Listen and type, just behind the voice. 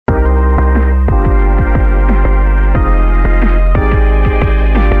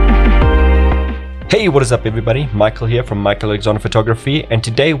Hey, what is up everybody? Michael here from Michael Alexander Photography, and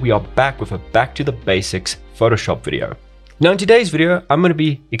today we are back with a back to the basics Photoshop video. Now in today's video, I'm going to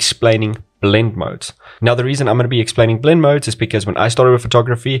be explaining blend modes. Now the reason I'm going to be explaining blend modes is because when I started with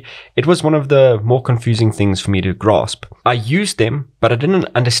photography, it was one of the more confusing things for me to grasp. I used them, but I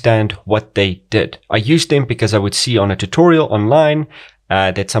didn't understand what they did. I used them because I would see on a tutorial online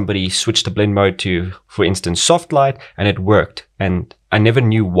that somebody switched the blend mode to, for instance, soft light, and it worked, and I never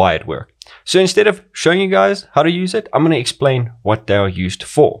knew why it worked. So instead of showing you guys how to use it, I'm going to explain what they are used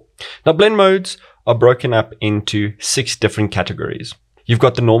for. Now blend modes are broken up into 6 different categories. You've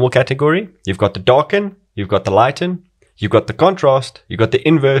got the normal category, you've got the darken, you've got the lighten, you've got the contrast, you've got the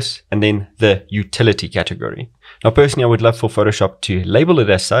inverse, and then the utility category. Now personally, I would love for Photoshop to label it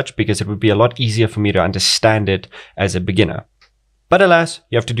as such because it would be a lot easier for me to understand it as a beginner. But alas,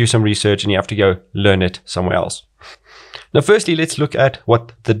 you have to do some research and you have to go learn it somewhere else. Now firstly, let's look at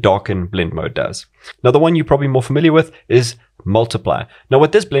what the darken blend mode does. Now the one you're probably more familiar with is multiply. Now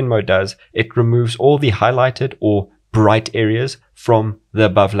what this blend mode does, it removes all the highlighted or bright areas from the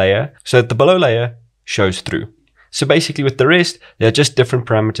above layer so that the below layer shows through. So basically with the rest, there are just different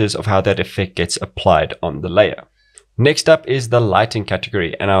parameters of how that effect gets applied on the layer. Next up is the lighting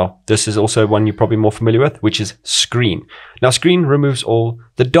category, and now this is also one you're probably more familiar with, which is screen. Now screen removes all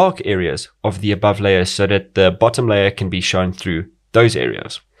the dark areas of the above layers so that the bottom layer can be shown through those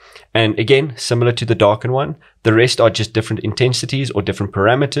areas. And again, similar to the darken one, the rest are just different intensities or different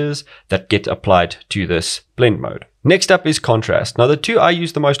parameters that get applied to this blend mode. Next up is contrast. Now the two I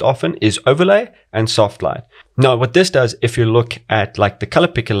use the most often is overlay and soft light. Now what this does, if you look at like the color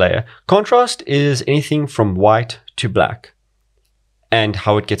picker layer, contrast is anything from white to black and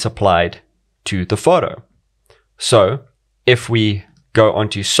how it gets applied to the photo. So if we go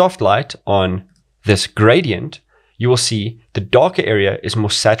onto soft light on this gradient, you will see the darker area is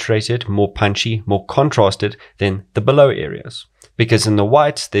more saturated, more punchy, more contrasted than the below areas. Because in the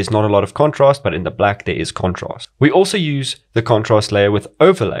whites, there's not a lot of contrast, but in the black, there is contrast. We also use the contrast layer with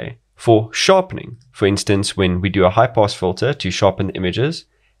overlay for sharpening. For instance, when we do a high pass filter to sharpen the images,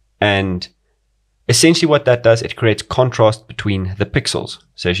 and essentially what that does, it creates contrast between the pixels.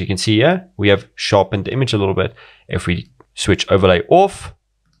 So as you can see here, we have sharpened the image a little bit. If we switch overlay off,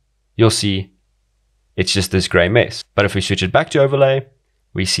 you'll see it's just this gray mess. But if we switch it back to overlay,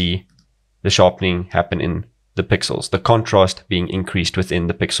 we see the sharpening happen in the pixels, the contrast being increased within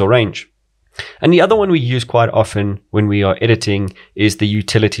the pixel range. And the other one we use quite often when we are editing is the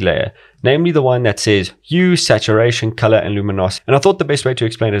utility layer, namely the one that says hue, saturation, color, and luminosity. And I thought the best way to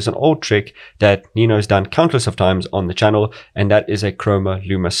explain it is an old trick that Nino's done countless of times on the channel, and that is a chroma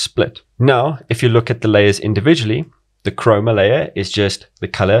luma split. Now, if you look at the layers individually, the chroma layer is just the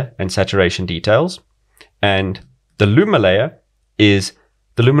color and saturation details, and the luma layer is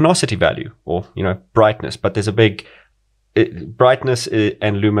the luminosity value, or brightness. But there's a big brightness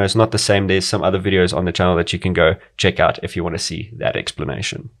and luma is not the same. There's some other videos on the channel that you can go check out if you want to see that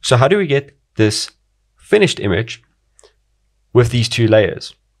explanation. So how do we get this finished image with these two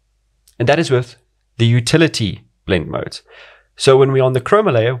layers? And that is with the utility blend modes. So when we're on the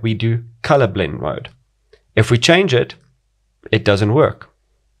chroma layer, we do color blend mode. If we change it, it doesn't work.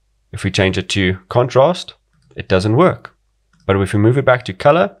 If we change it to contrast, it doesn't work. But if we move it back to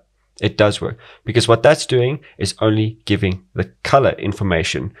color, it does work, because what that's doing is only giving the color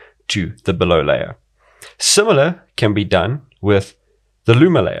information to the below layer. Similar can be done with the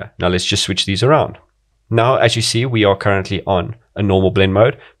luma layer. Now let's just switch these around. Now, as you see, we are currently on a normal blend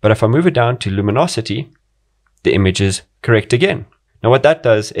mode, but if I move it down to luminosity, the image is correct again. Now what that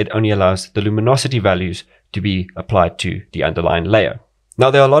does, it only allows the luminosity values to be applied to the underlying layer. Now,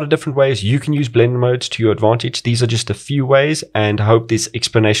 there are a lot of different ways you can use blend modes to your advantage. These are just a few ways, and I hope this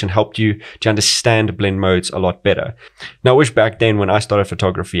explanation helped you to understand blend modes a lot better. Now, I wish back then when I started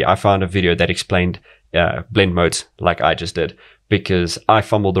photography, I found a video that explained blend modes like I just did, because I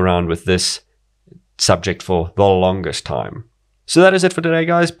fumbled around with this subject for the longest time. So that is it for today,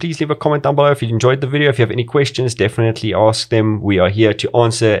 guys. Please leave a comment down below if you enjoyed the video. If you have any questions, definitely ask them. We are here to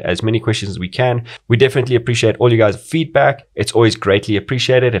answer as many questions as we can. We definitely appreciate all you guys' feedback. It's always greatly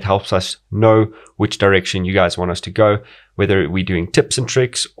appreciated. It helps us know which direction you guys want us to go, whether we're doing tips and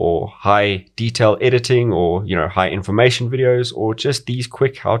tricks or high detail editing or, high information videos, or just these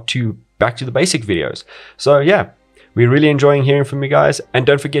quick how-to back to the basic videos. So yeah. We're really enjoying hearing from you guys, and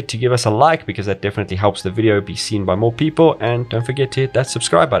don't forget to give us a like, because that definitely helps the video be seen by more people, and don't forget to hit that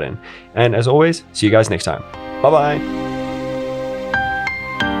subscribe button. And as always, see you guys next time. Bye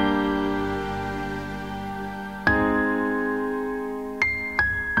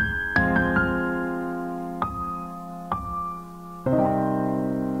bye.